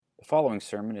following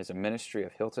sermon is a ministry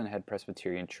of Hilton Head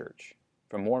Presbyterian Church.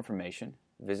 For more information,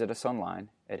 visit us online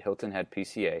at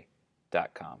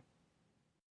hiltonheadpca.com.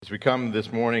 As we come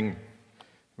this morning,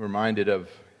 I'm reminded of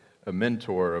a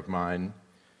mentor of mine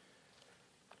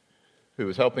who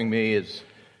was helping me in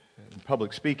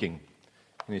public speaking.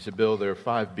 And he said, "Bill, there are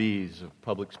 5 B's of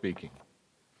public speaking.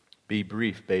 Be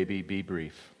brief, baby, be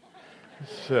brief."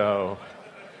 So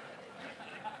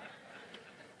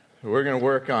we're going to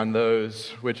work on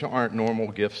those which aren't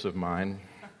normal gifts of mine.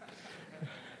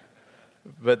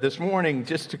 But this morning,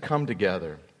 just to come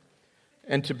together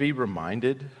and to be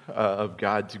reminded of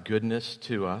God's goodness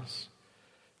to us,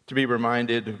 to be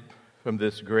reminded from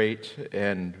this great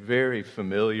and very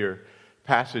familiar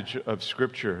passage of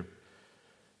Scripture,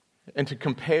 and to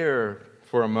compare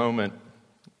for a moment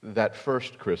that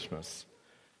first Christmas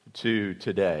to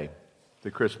today, the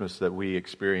Christmas that we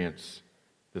experience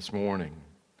this morning.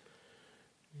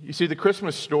 You see, the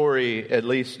Christmas story, at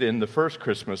least in the first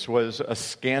Christmas, was a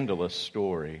scandalous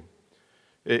story.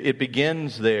 It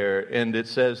begins there, and it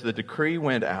says the decree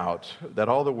went out that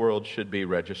all the world should be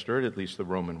registered, at least the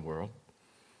Roman world.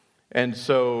 And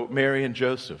so Mary and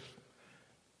Joseph,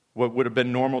 what would have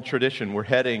been normal tradition, were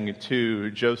heading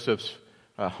to Joseph's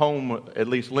home, at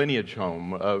least lineage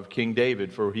home, of King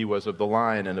David, for he was of the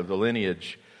line and of the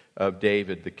lineage of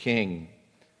David the king.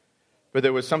 But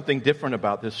there was something different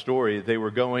about this story. They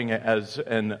were going as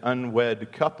an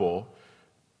unwed couple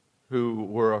who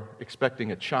were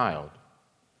expecting a child.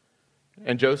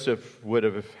 And Joseph would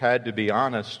have had to be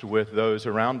honest with those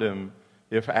around him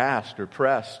if asked or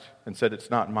pressed and said, "It's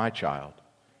not my child."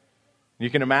 You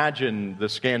can imagine the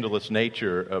scandalous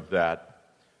nature of that.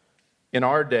 In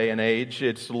our day and age,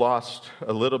 it's lost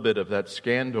a little bit of that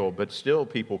scandal, but still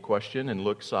people question and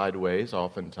look sideways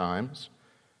oftentimes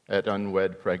at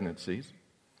unwed pregnancies.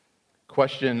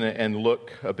 Question and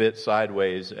look a bit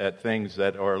sideways at things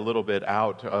that are a little bit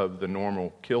out of the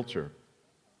normal kilter.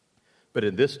 But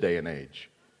in this day and age,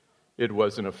 it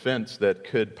was an offense that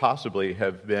could possibly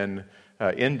have been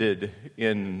ended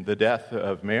in the death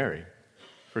of Mary.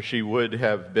 For she would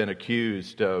have been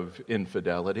accused of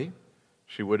infidelity.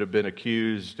 She would have been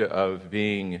accused of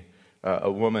being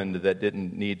a woman that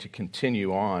didn't need to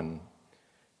continue on.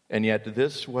 And yet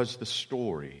this was the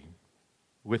story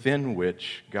within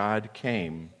which God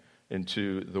came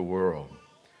into the world.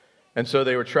 And so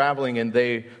they were traveling and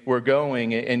they were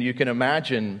going, and you can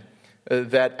imagine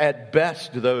that at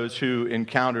best those who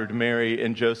encountered Mary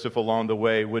and Joseph along the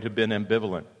way would have been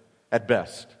ambivalent, at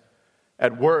best.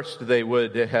 At worst, they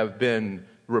would have been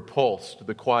repulsed,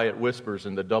 the quiet whispers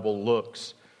and the double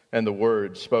looks and the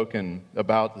words spoken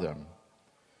about them.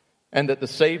 And that the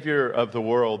Savior of the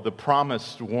world, the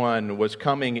promised one, was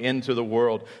coming into the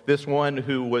world. This one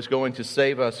who was going to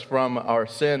save us from our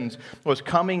sins was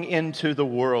coming into the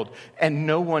world, and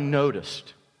no one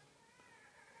noticed.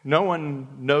 No one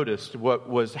noticed what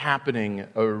was happening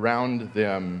around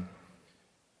them.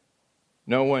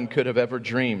 No one could have ever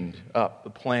dreamed up the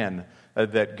plan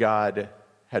that God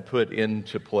had put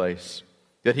into place,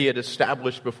 that He had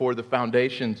established before the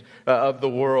foundations of the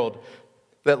world,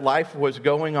 that life was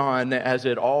going on as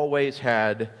it always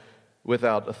had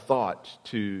without a thought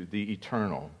to the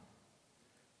eternal.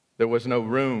 There was no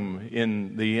room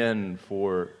in the inn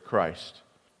for Christ.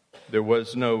 There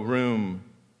was no room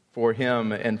for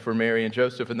Him and for Mary and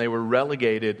Joseph, and they were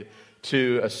relegated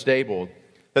to a stable.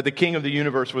 That the King of the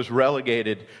universe was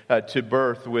relegated to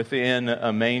birth within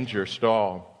a manger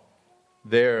stall,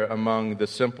 there among the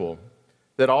simple.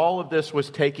 That all of this was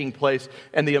taking place,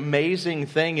 and the amazing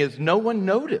thing is no one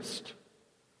noticed.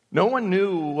 No one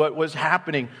knew what was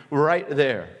happening right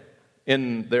there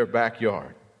in their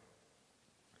backyard.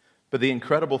 But the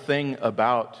incredible thing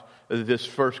about this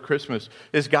first Christmas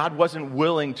is God wasn't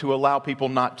willing to allow people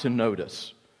not to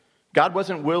notice. God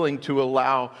wasn't willing to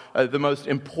allow the most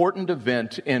important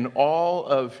event in all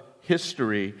of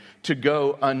history to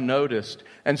go unnoticed.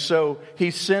 And so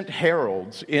He sent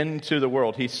heralds into the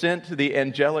world. He sent the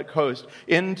angelic host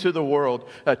into the world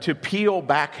to peel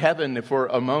back heaven for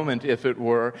a moment, if it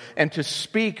were, and to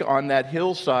speak on that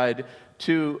hillside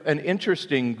to an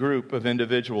interesting group of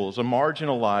individuals, a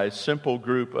marginalized, simple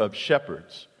group of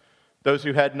shepherds. Those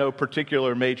who had no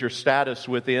particular major status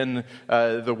within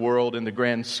the world in the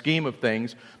grand scheme of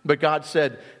things. But God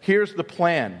said, here's the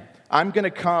plan. I'm going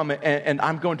to come and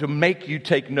I'm going to make you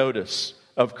take notice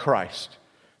of Christ.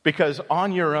 Because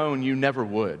on your own, you never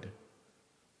would.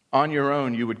 On your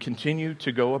own, you would continue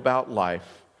to go about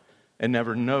life and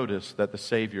never notice that the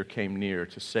Savior came near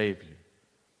to save you.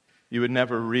 You would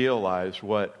never realize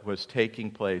what was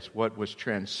taking place, what was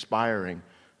transpiring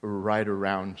right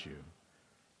around you.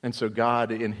 And so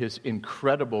God, in His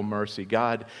incredible mercy,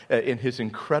 God, in His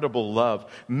incredible love,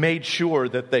 made sure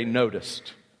that they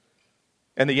noticed.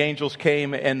 And the angels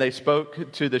came and they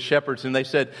spoke to the shepherds and they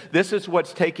said, "This is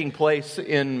what's taking place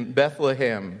in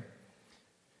Bethlehem."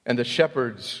 And the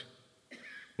shepherds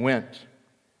went.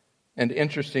 And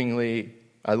interestingly,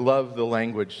 I love the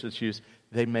language that's used.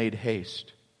 They made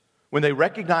haste. When they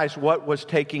recognized what was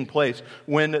taking place,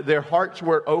 when their hearts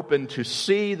were open to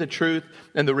see the truth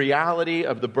and the reality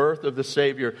of the birth of the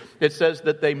Savior, it says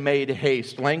that they made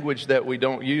haste. Language that we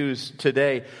don't use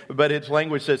today, but it's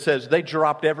language that says they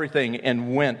dropped everything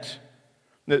and went.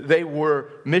 They were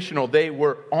missional. They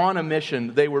were on a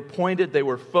mission. They were pointed, they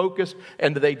were focused,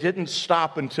 and they didn't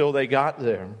stop until they got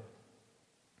there.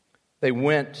 They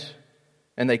went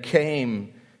and they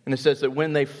came. And it says that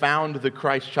when they found the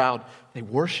Christ child, they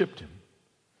worshiped Him.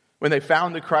 When they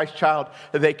found the Christ child,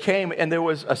 they came and there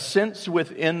was a sense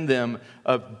within them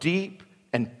of deep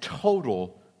and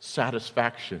total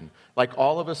satisfaction. Like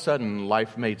all of a sudden,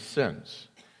 life made sense.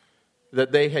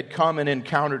 That they had come and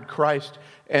encountered Christ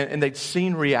and they'd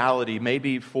seen reality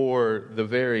maybe for the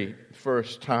very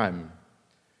first time.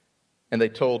 And they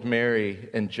told Mary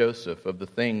and Joseph of the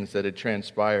things that had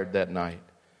transpired that night.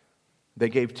 They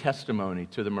gave testimony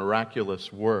to the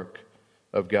miraculous work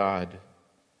of God,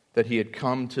 that He had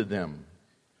come to them,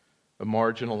 a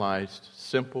marginalized,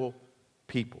 simple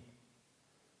people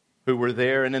who were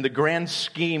there and in the grand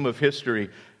scheme of history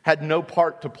had no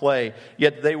part to play,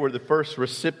 yet they were the first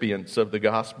recipients of the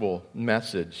gospel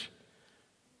message.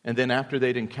 And then after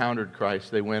they'd encountered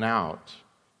Christ, they went out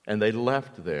and they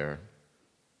left there.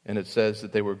 And it says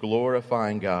that they were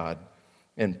glorifying God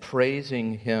and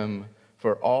praising Him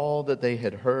for all that they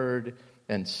had heard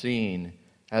and seen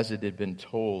as it had been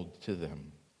told to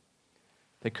them.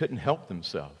 They couldn't help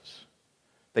themselves.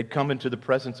 They'd come into the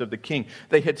presence of the King.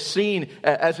 They had seen,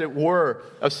 as it were,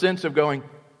 a sense of going,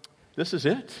 this is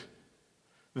it.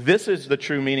 This is the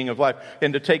true meaning of life.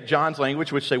 And to take John's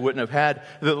language, which they wouldn't have had,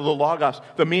 the Logos,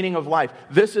 the meaning of life.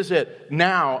 This is it.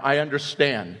 Now I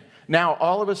understand. Now,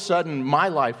 all of a sudden, my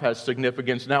life has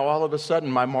significance. Now, all of a sudden,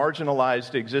 my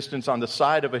marginalized existence on the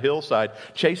side of a hillside,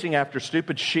 chasing after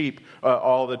stupid sheep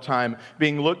all the time,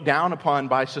 being looked down upon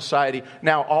by society.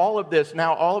 Now, all of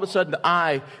a sudden,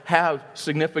 I have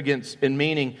significance and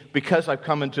meaning because I've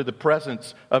come into the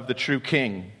presence of the true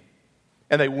King.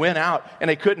 And they went out, and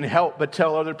they couldn't help but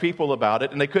tell other people about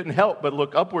it. And they couldn't help but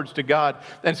look upwards to God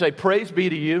and say, "Praise be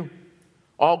to you.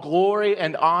 All glory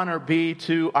and honor be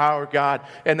to our God."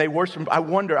 And they worship Him. I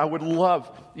wonder, I would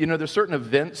love, there's certain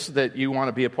events that you want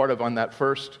to be a part of on that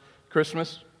first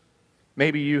Christmas.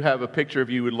 Maybe you have a picture of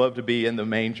you would love to be in the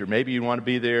manger. Maybe you want to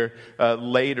be there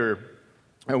later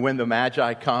when the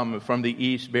Magi come from the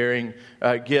east bearing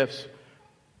gifts.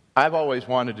 I've always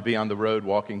wanted to be on the road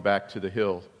walking back to the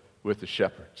hill with the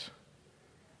shepherds.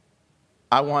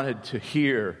 I wanted to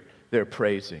hear their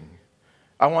praising.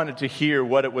 I wanted to hear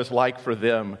what it was like for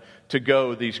them to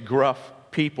go, these gruff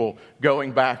people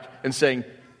going back and saying,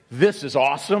 "This is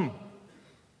awesome.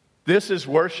 This is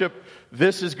worship.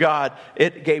 This is God."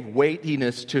 It gave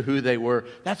weightiness to who they were.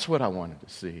 That's what I wanted to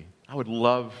see. I would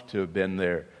love to have been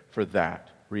there for that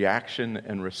reaction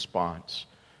and response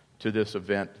to this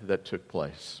event that took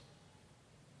place.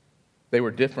 They were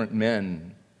different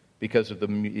men because of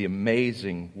the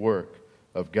amazing work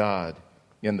of God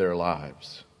in their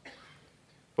lives.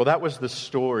 Well, that was the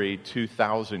story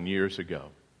 2,000 years ago.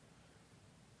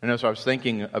 And as I was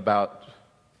thinking about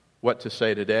what to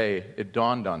say today, it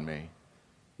dawned on me,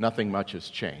 nothing much has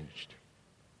changed.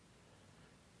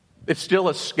 It's still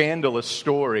a scandalous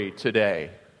story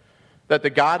today that the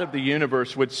God of the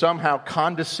universe would somehow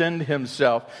condescend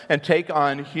Himself and take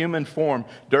on human form,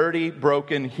 dirty,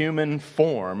 broken human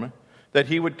form, that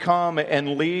He would come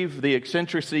and leave the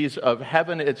eccentricities of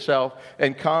heaven itself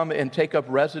and come and take up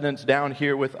residence down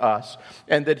here with us,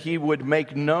 and that He would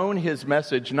make known His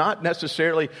message, not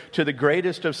necessarily to the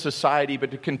greatest of society, but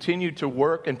to continue to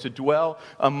work and to dwell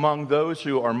among those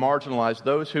who are marginalized,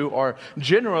 those who are,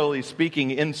 generally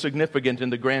speaking, insignificant in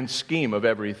the grand scheme of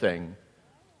everything.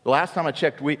 The last time I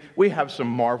checked, we have some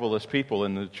marvelous people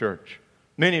in the church.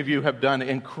 Many of you have done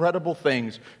incredible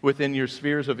things within your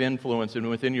spheres of influence and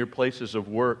within your places of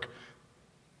work.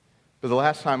 But the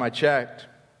last time I checked,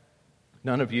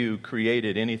 none of you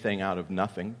created anything out of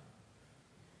nothing.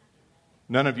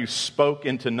 None of you spoke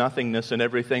into nothingness, and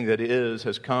everything that is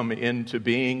has come into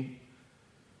being.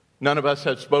 None of us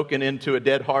have spoken into a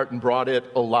dead heart and brought it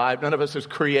alive. None of us has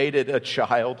created a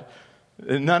child.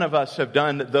 None of us have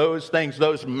done those things,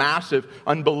 those massive,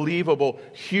 unbelievable,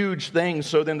 huge things.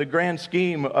 So in the grand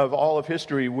scheme of all of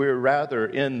history, we're rather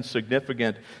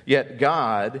insignificant. Yet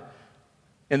God,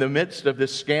 in the midst of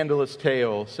this scandalous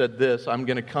tale, said this, I'm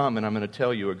going to come and I'm going to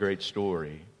tell you a great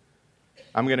story.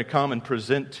 I'm going to come and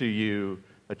present to you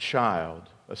a child,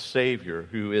 a Savior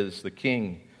who is the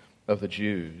King of the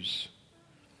Jews.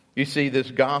 You see, this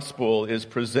gospel is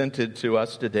presented to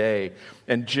us today,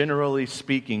 and generally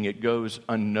speaking, it goes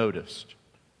unnoticed.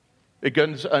 It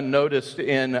goes unnoticed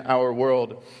in our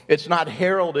world. It's not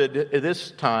heralded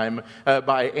this time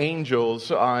by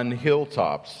angels on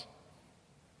hilltops,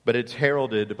 but it's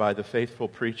heralded by the faithful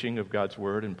preaching of God's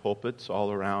word in pulpits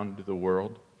all around the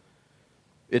world.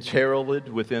 It's heralded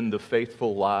within the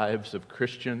faithful lives of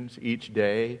Christians each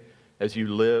day as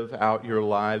you live out your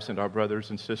lives and our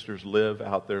brothers and sisters live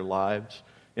out their lives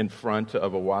in front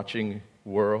of a watching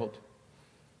world.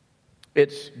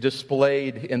 It's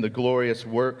displayed in the glorious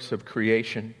works of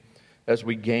creation as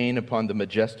we gain upon the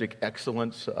majestic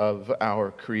excellence of our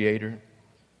Creator.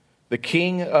 The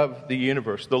King of the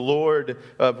universe, the Lord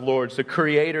of lords, the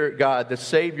Creator God, the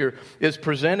Savior is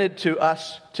presented to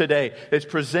us today. It's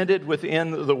presented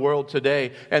within the world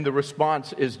today, and the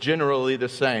response is generally the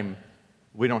same.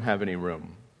 We don't have any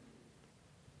room.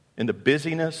 In the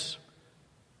busyness,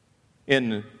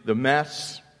 in the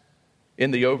mess,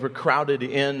 in the overcrowded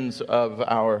ends of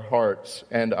our hearts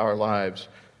and our lives,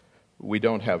 we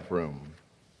don't have room.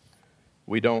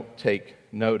 We don't take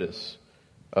notice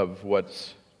of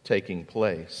what's taking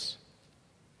place.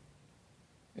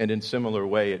 And in similar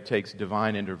way, it takes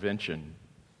divine intervention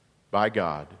by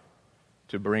God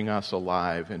to bring us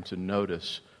alive and to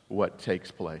notice what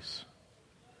takes place.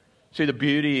 See, the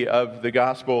beauty of the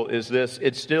gospel is this.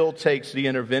 It still takes the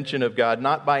intervention of God,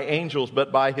 not by angels,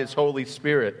 but by His Holy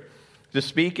Spirit, to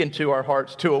speak into our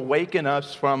hearts, to awaken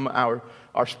us from our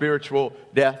spiritual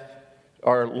death,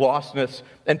 our lostness,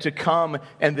 and to come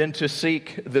and then to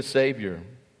seek the Savior.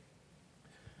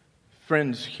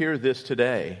 Friends, hear this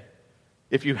today.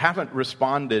 If you haven't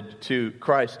responded to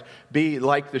Christ, be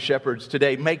like the shepherds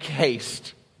today. Make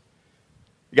haste.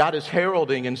 God is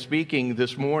heralding and speaking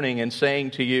this morning and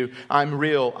saying to you, I'm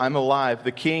real, I'm alive.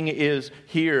 The King is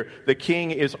here. The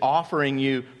King is offering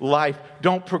you life.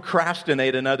 Don't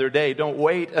procrastinate another day. Don't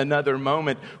wait another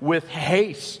moment. With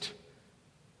haste,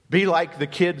 be like the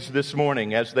kids this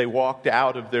morning as they walked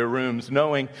out of their rooms,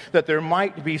 knowing that there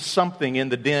might be something in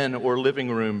the den or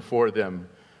living room for them.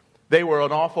 They were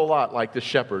an awful lot like the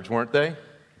shepherds, weren't they?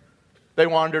 They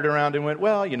wandered around and went,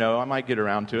 well, I might get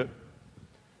around to it.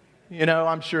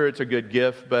 I'm sure it's a good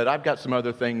gift, but I've got some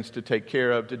other things to take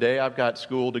care of today. I've got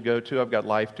school to go to. I've got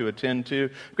life to attend to.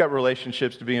 I've got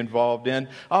relationships to be involved in.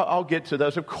 I'll get to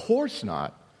those. Of course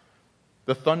not.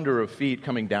 The thunder of feet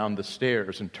coming down the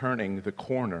stairs and turning the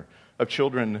corner, of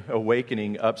children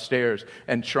awakening upstairs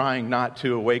and trying not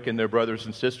to awaken their brothers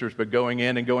and sisters, but going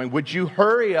in and going, would you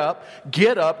hurry up,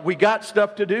 get up, we got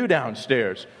stuff to do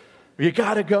downstairs. You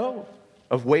got to go.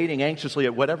 Of waiting anxiously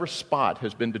at whatever spot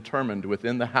has been determined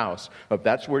within the house, of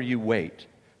that's where you wait,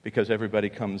 because everybody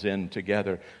comes in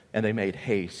together, and they made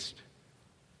haste.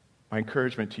 My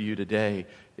encouragement to you today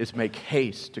is make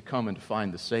haste to come and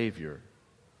find the Savior.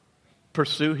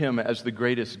 Pursue Him as the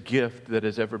greatest gift that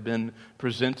has ever been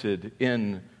presented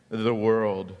in the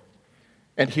world.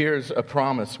 And here's a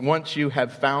promise. Once you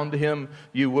have found Him,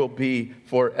 you will be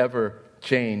forever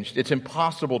changed. It's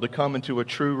impossible to come into a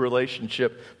true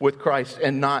relationship with Christ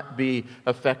and not be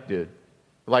affected.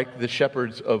 Like the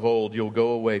shepherds of old, you'll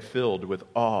go away filled with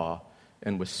awe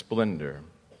and with splendor.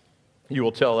 You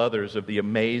will tell others of the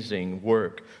amazing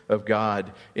work of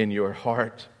God in your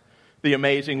heart. The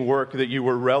amazing work that you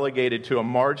were relegated to a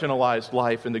marginalized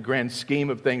life in the grand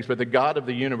scheme of things, but the God of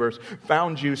the universe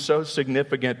found you so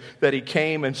significant that He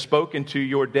came and spoke into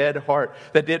your dead heart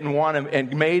that didn't want Him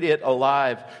and made it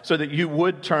alive so that you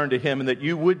would turn to Him and that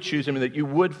you would choose Him and that you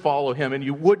would follow Him and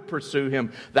you would pursue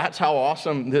Him. That's how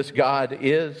awesome this God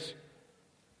is,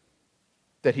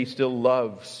 that He still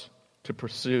loves to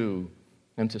pursue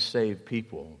and to save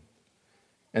people.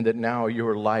 And that now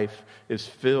your life is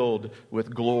filled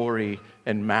with glory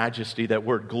and majesty. That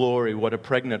word glory, what a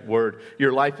pregnant word.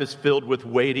 Your life is filled with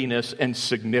weightiness and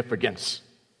significance.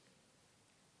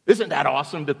 Isn't that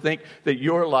awesome to think that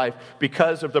your life,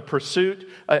 because of the pursuit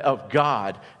of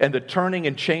God and the turning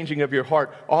and changing of your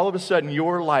heart, all of a sudden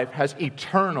your life has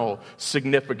eternal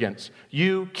significance.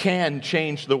 You can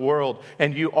change the world,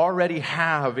 and you already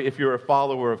have if you're a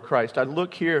follower of Christ. I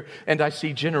look here and I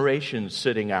see generations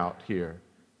sitting out here.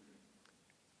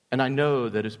 And I know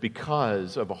that it's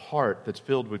because of a heart that's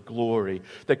filled with glory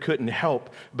that couldn't help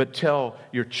but tell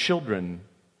your children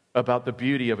about the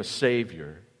beauty of a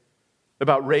Savior.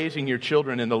 about raising your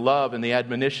children in the love and the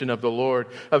admonition of the Lord,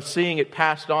 of seeing it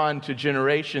passed on to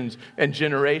generations and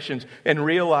generations, and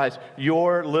realize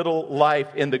your little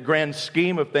life in the grand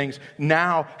scheme of things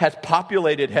now has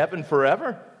populated heaven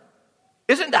forever.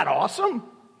 Isn't that awesome?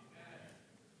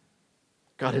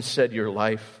 God has said your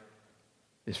life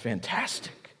is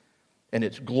fantastic, and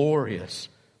it's glorious,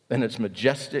 and it's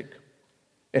majestic,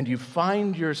 and you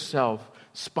find yourself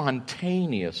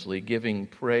spontaneously giving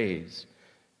praise.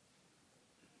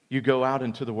 You go out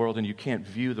into the world and you can't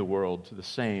view the world the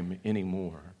same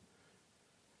anymore.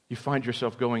 You find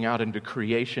yourself going out into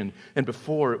creation, and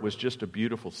before it was just a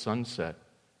beautiful sunset.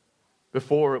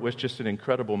 Before it was just an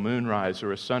incredible moonrise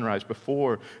or a sunrise.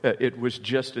 Before it was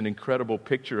just an incredible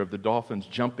picture of the dolphins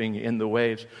jumping in the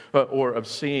waves, or of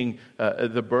seeing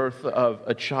the birth of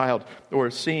a child,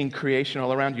 or seeing creation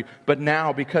all around you. But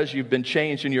now, because you've been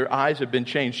changed and your eyes have been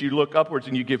changed, you look upwards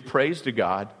and you give praise to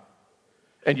God.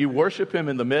 And you worship Him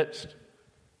in the midst.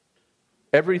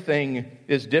 Everything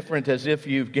is different, as if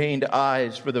you've gained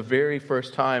eyes for the very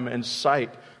first time and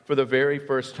sight for the very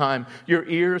first time. Your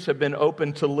ears have been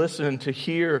opened to listen, to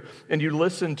hear, and you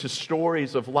listen to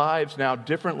stories of lives now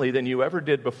differently than you ever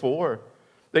did before.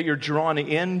 That you're drawn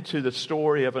into the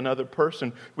story of another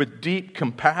person with deep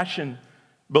compassion,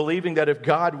 believing that if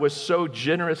God was so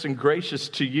generous and gracious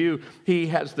to you, He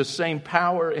has the same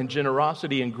power and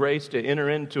generosity and grace to enter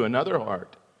into another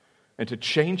heart and to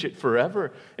change it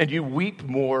forever. And you weep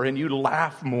more and you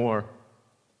laugh more.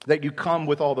 That you come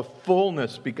with all the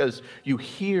fullness because you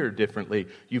hear differently,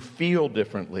 you feel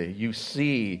differently, you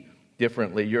see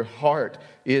differently. Your heart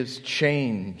is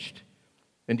changed,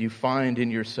 and you find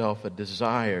in yourself a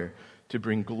desire to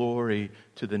bring glory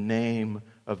to the name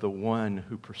of the one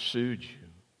who pursued you.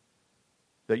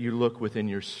 That you look within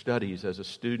your studies as a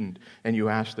student and you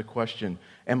ask the question,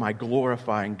 am I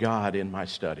glorifying God in my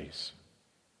studies?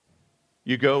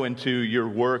 You go into your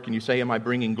work and you say, am I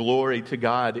bringing glory to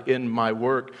God in my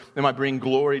work? Am I bringing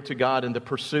glory to God in the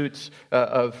pursuits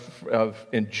of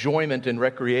enjoyment and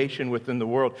recreation within the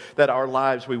world? That our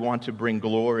lives, we want to bring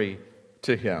glory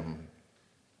to Him.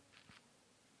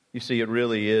 You see, it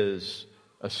really is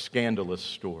a scandalous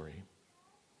story.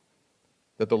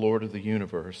 That the Lord of the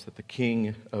universe, that the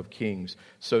King of kings,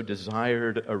 so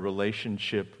desired a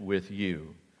relationship with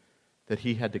you that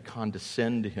He had to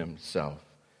condescend Himself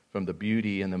from the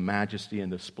beauty and the majesty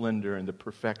and the splendor and the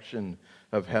perfection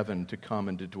of heaven to come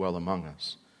and to dwell among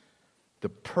us. The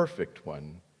perfect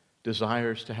one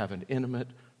desires to have an intimate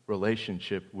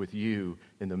relationship with you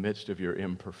in the midst of your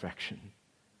imperfection.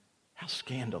 How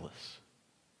scandalous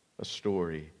a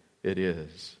story it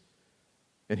is.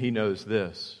 And He knows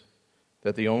this,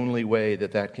 that the only way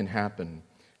that that can happen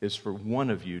is for one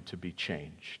of you to be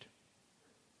changed.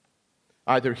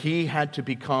 Either He had to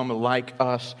become like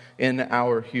us in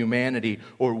our humanity,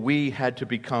 or we had to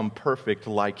become perfect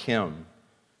like Him.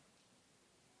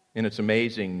 And it's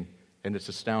amazing and it's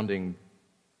astounding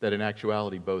that in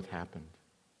actuality both happened.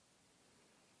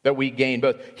 That we gained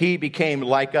both. He became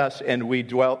like us and we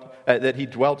dwelt, that He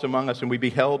dwelt among us and we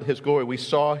beheld His glory. We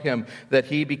saw Him, that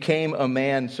He became a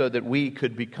man so that we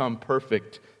could become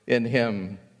perfect in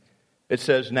Him. It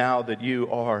says now that you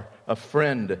are a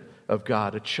friend of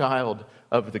God, a child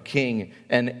of the King,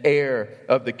 an heir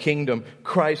of the kingdom.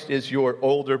 Christ is your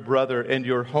older brother, and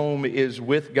your home is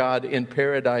with God in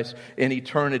paradise in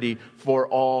eternity for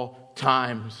all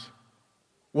times.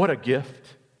 What a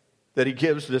gift that He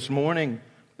gives this morning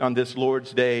on this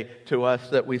Lord's Day to us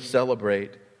that we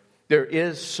celebrate. There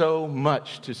is so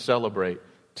much to celebrate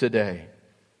today.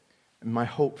 And my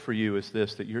hope for you is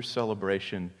this, that your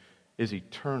celebration is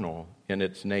eternal in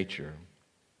its nature,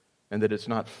 and that it's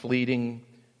not fleeting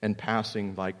and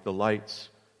passing like the lights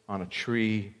on a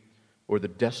tree or the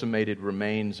decimated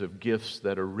remains of gifts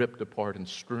that are ripped apart and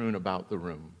strewn about the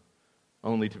room,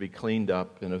 only to be cleaned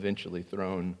up and eventually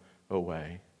thrown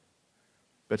away.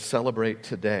 But celebrate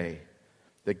today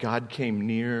that God came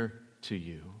near to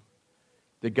you,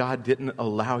 that God didn't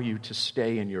allow you to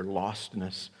stay in your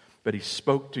lostness, but He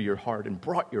spoke to your heart and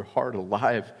brought your heart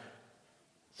alive.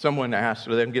 Someone asked,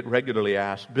 or they get regularly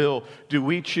asked, Bill, do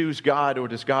we choose God or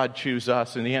does God choose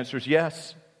us? And the answer is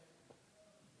yes.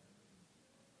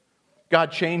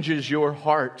 God changes your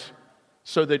heart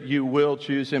so that you will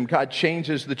choose Him. God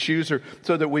changes the chooser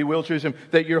so that we will choose Him.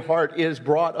 That your heart is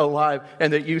brought alive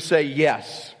and that you say,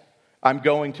 yes, I'm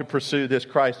going to pursue this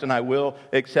Christ and I will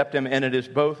accept Him. And it is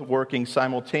both working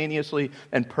simultaneously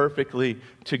and perfectly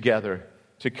together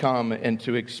to come and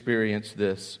to experience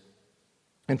this.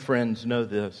 And friends, know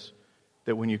this,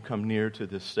 that when you come near to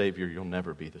this Savior, you'll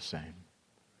never be the same.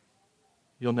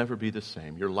 you'll never be the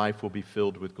same. Your life will be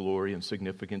filled with glory and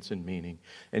significance and meaning,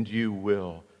 and you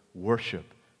will worship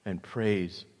and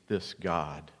praise this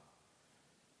God.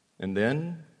 And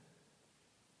then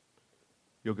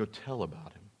you'll go tell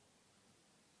about him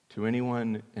to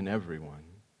anyone and everyone.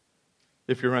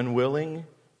 If you're unwilling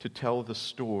to tell the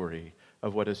story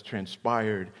of what has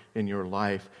transpired in your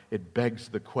life, it begs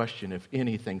the question if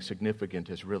anything significant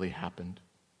has really happened.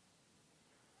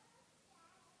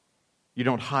 You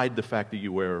don't hide the fact that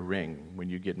you wear a ring when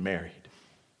you get married.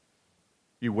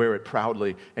 You wear it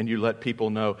proudly and you let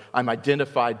people know, I'm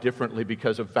identified differently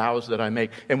because of vows that I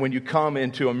make. And when you come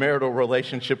into a marital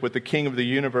relationship with the King of the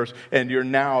universe and you're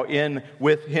now in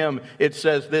with him, it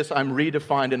says this, I'm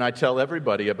redefined, and I tell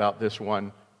everybody about this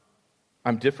one.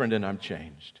 I'm different and I'm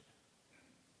changed.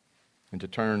 And to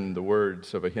turn the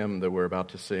words of a hymn that we're about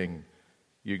to sing,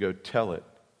 you go tell it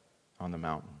on the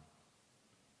mountain,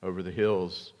 over the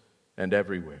hills and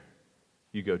everywhere.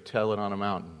 You go tell it on a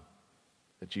mountain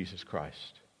that Jesus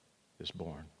Christ is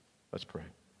born. Let's pray.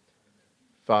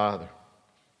 Father,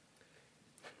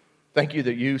 thank you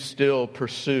that you still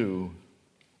pursue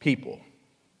people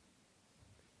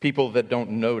that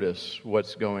don't notice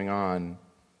what's going on,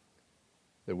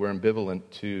 that we're ambivalent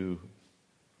to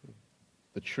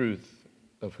the truth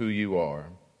of who you are,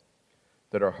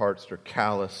 that our hearts are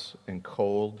callous and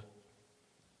cold,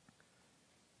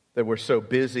 that we're so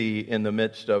busy in the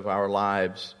midst of our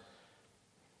lives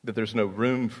that there's no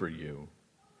room for you.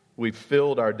 We've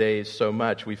filled our days so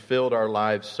much, we've filled our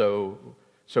lives so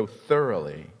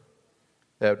thoroughly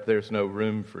that there's no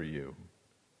room for you,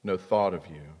 no thought of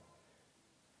you.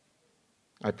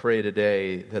 I pray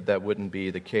today that that wouldn't be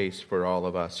the case for all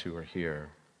of us who are here,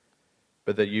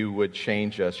 but that you would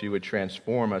change us, you would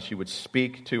transform us, you would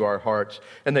speak to our hearts,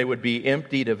 and they would be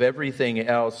emptied of everything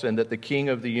else, and that the King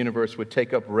of the universe would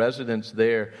take up residence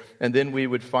there, and then we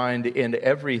would find in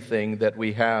everything that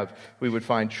we have, we would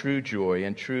find true joy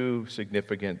and true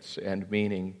significance and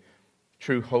meaning,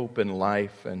 true hope and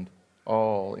life, and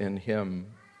all in him.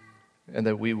 And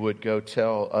that we would go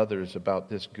tell others about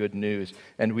this good news,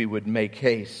 and we would make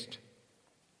haste.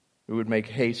 We would make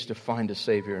haste to find a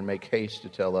Savior and make haste to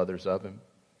tell others of him.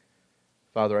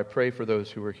 Father, I pray for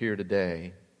those who are here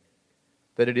today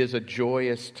that it is a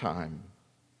joyous time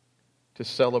to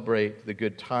celebrate the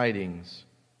good tidings,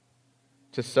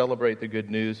 to celebrate the good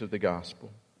news of the gospel.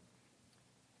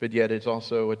 But yet it's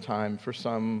also a time for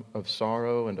some of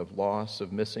sorrow and of loss,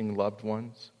 of missing loved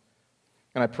ones.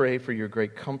 And I pray for your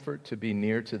great comfort to be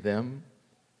near to them.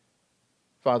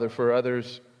 Father, for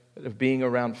others, of being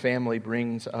around family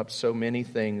brings up so many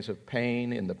things of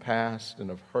pain in the past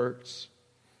and of hurts.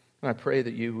 And I pray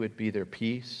that you would be their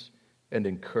peace and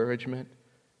encouragement,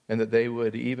 and that they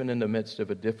would, even in the midst of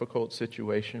a difficult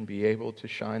situation, be able to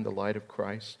shine the light of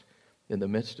Christ in the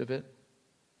midst of it.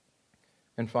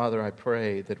 And Father, I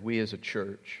pray that we as a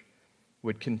church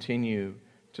would continue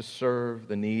to serve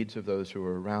the needs of those who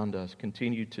are around us,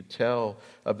 continue to tell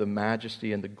of the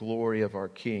majesty and the glory of our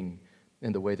King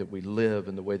in the way that we live,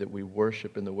 in the way that we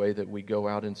worship, in the way that we go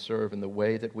out and serve, in the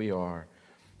way that we are,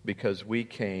 because we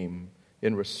came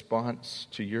in response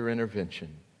to your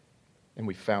intervention and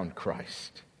we found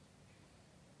Christ.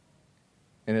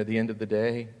 And at the end of the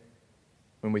day,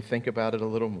 when we think about it a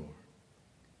little more,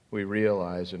 we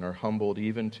realize and are humbled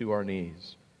even to our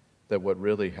knees that what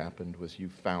really happened was you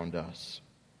found us.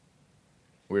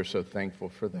 We're so thankful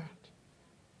for that.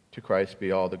 To Christ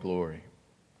be all the glory.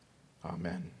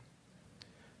 Amen.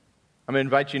 I'm going to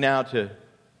invite you now to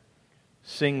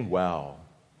sing well.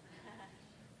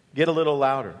 Get a little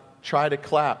louder. Try to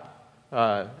clap.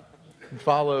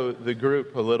 Follow the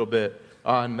group a little bit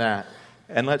on that.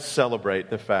 And let's celebrate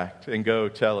the fact and go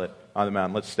tell it on the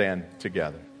mountain. Let's stand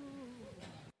together.